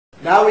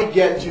Now we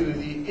get to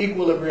the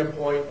equilibrium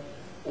point,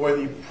 or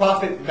the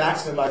profit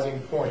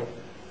maximizing point,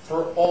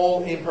 for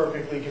all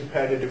imperfectly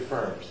competitive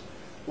firms.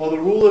 Well, the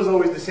rule is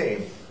always the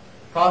same.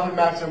 Profit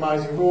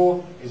maximizing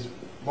rule is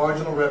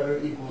marginal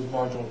revenue equals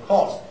marginal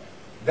cost.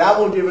 That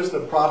will give us the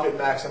profit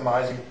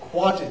maximizing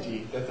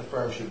quantity that the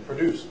firm should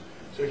produce.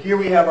 So here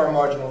we have our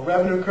marginal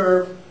revenue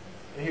curve,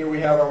 and here we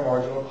have our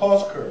marginal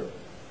cost curve.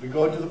 We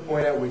go to the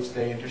point at which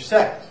they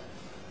intersect.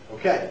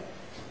 Okay.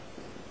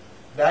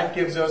 That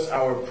gives us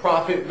our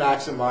profit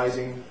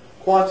maximizing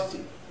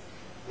quantity.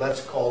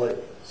 Let's call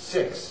it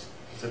 6.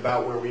 It's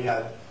about where we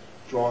had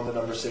drawn the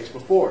number 6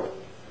 before.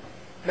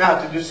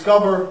 Now, to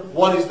discover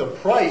what is the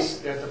price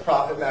that the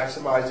profit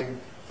maximizing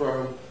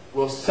firm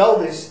will sell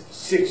this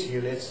 6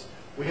 units,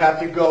 we have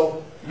to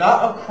go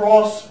not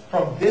across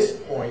from this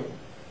point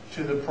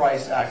to the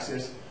price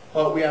axis,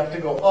 but we have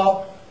to go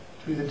up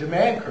to the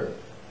demand curve.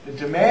 The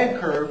demand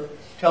curve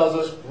tells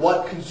us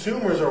what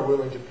consumers are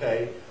willing to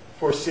pay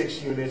for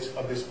 6 units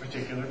of this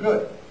particular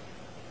good.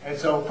 And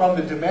so from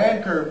the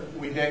demand curve,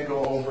 we then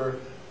go over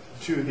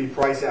to the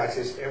price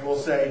axis, and we'll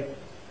say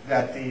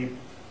that the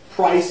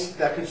price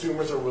that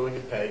consumers are willing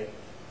to pay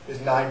is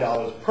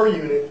 $9 per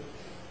unit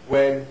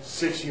when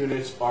 6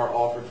 units are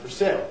offered for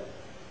sale.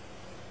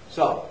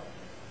 So,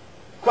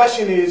 the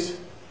question is,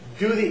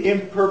 do the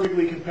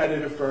imperfectly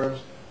competitive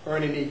firms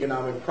earn an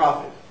economic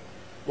profit?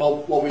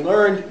 Well, what we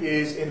learned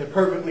is in the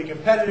perfectly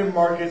competitive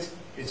markets,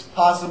 it's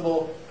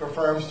possible for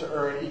firms to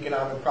earn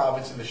economic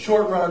profits in the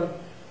short run,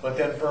 but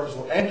then firms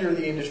will enter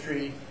the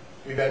industry.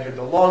 We've entered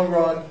the long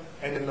run,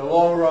 and in the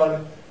long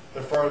run,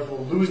 the firms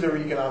will lose their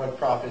economic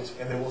profits,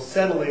 and they will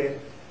settle in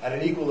at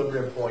an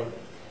equilibrium point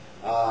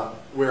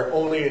where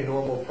only a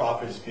normal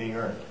profit is being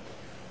earned.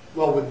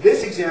 Well, with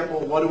this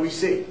example, what do we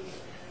see?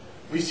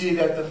 We see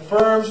that the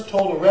firm's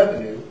total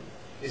revenue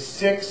is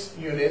 6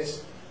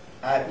 units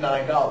at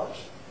 $9.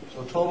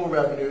 So total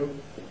revenue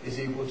is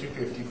equal to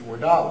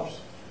 $54.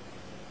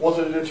 Well,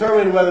 to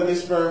determine whether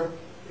this firm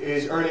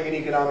is earning an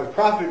economic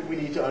profit, we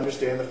need to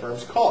understand the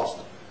firm's cost.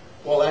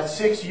 Well, at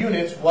 6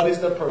 units, what is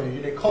the per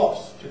unit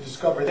cost? To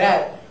discover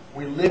that,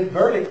 we live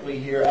vertically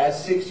here at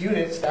 6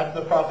 units, that's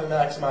the profit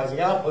maximizing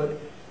output,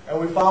 and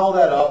we follow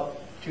that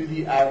up to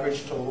the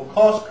average total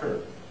cost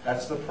curve.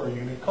 That's the per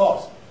unit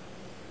cost.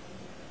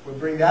 We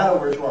bring that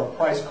over to our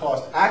price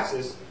cost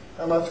axis,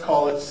 and let's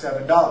call it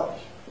 $7.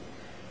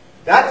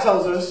 That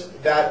tells us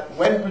that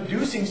when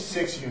producing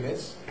 6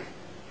 units,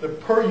 the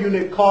per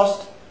unit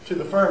cost to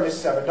the firm is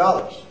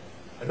 $7.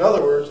 In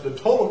other words, the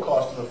total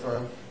cost of the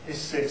firm is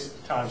 6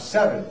 times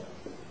 7,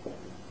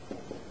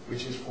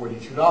 which is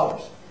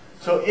 $42.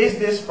 So is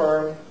this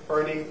firm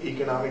earning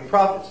economic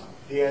profits?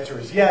 The answer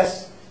is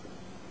yes,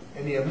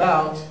 and the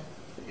amount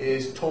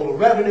is total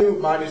revenue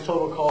minus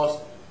total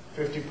cost,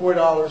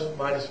 $54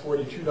 minus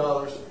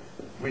 $42,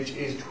 which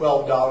is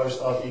 $12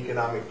 of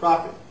economic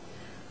profit.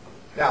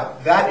 Now,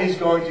 that is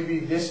going to be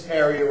this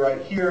area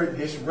right here,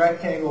 this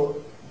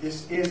rectangle.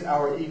 This is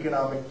our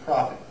economic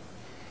profit.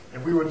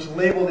 If we were to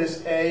label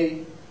this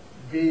A,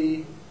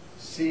 B,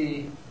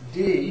 C,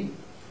 D,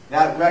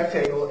 that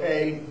rectangle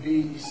A,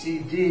 B, C,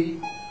 D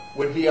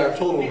would be our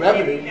total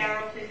revenue.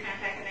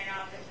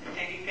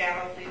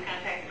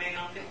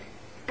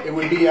 It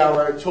would be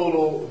our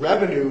total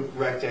revenue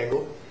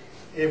rectangle.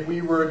 If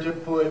we were to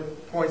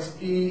put points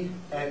E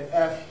and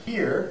F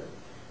here,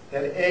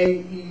 then A,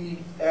 E,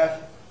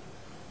 F,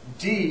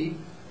 D,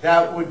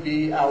 that would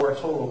be our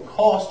total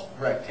cost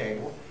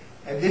rectangle.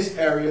 And this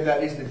area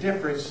that is the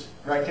difference,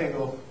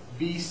 rectangle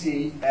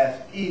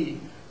BCFE,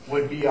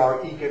 would be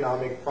our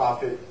economic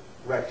profit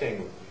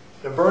rectangle.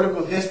 The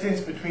vertical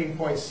distance between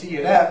points C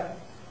and F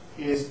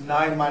is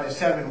 9 minus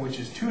 7, which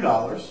is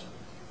 $2.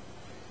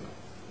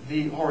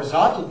 The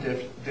horizontal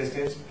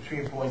distance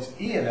between points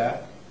E and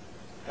F,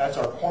 that's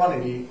our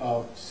quantity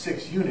of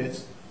 6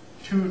 units.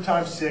 2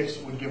 times 6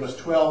 would give us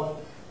 12,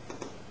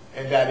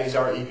 and that is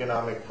our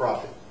economic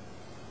profit.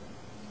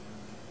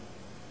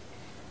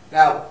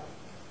 Now,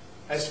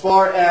 as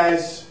far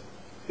as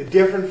the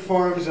different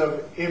forms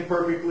of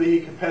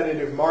imperfectly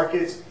competitive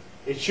markets,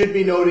 it should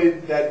be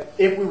noted that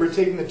if we were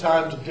taking the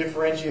time to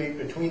differentiate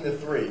between the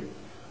three,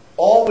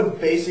 all would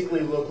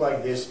basically look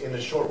like this in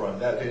the short run.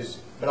 That is,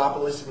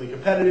 monopolistically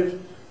competitive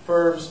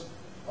firms,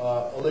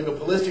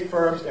 oligopolistic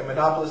firms, and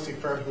monopolistic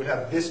firms would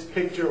have this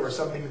picture or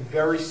something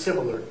very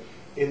similar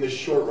in the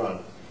short run.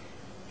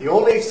 The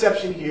only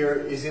exception here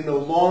is in the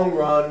long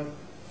run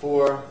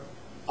for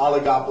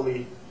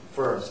oligopoly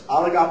firms.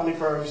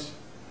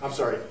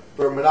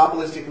 For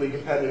monopolistically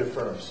competitive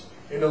firms.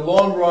 In the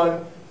long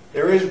run,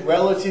 there is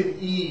relative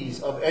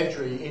ease of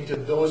entry into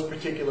those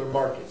particular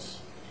markets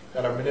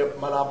that are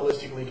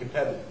monopolistically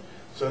competitive.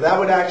 So that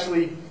would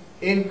actually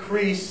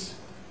increase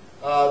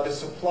the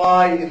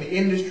supply in the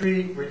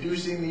industry,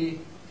 reducing the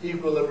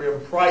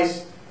equilibrium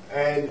price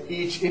and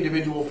each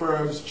individual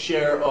firm's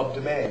share of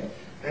demand.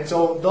 And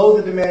so though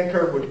the demand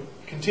curve would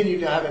continue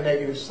to have a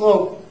negative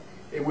slope,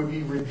 it would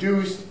be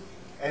reduced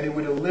and it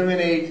would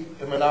eliminate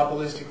the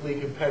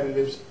monopolistically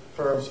competitive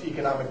firms'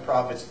 economic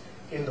profits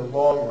in the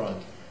long run.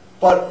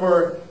 But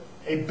for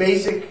a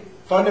basic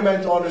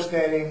fundamental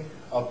understanding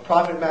of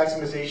profit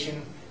maximization,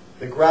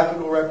 the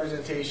graphical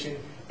representation,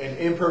 and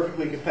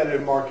imperfectly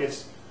competitive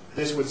markets,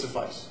 this would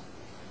suffice.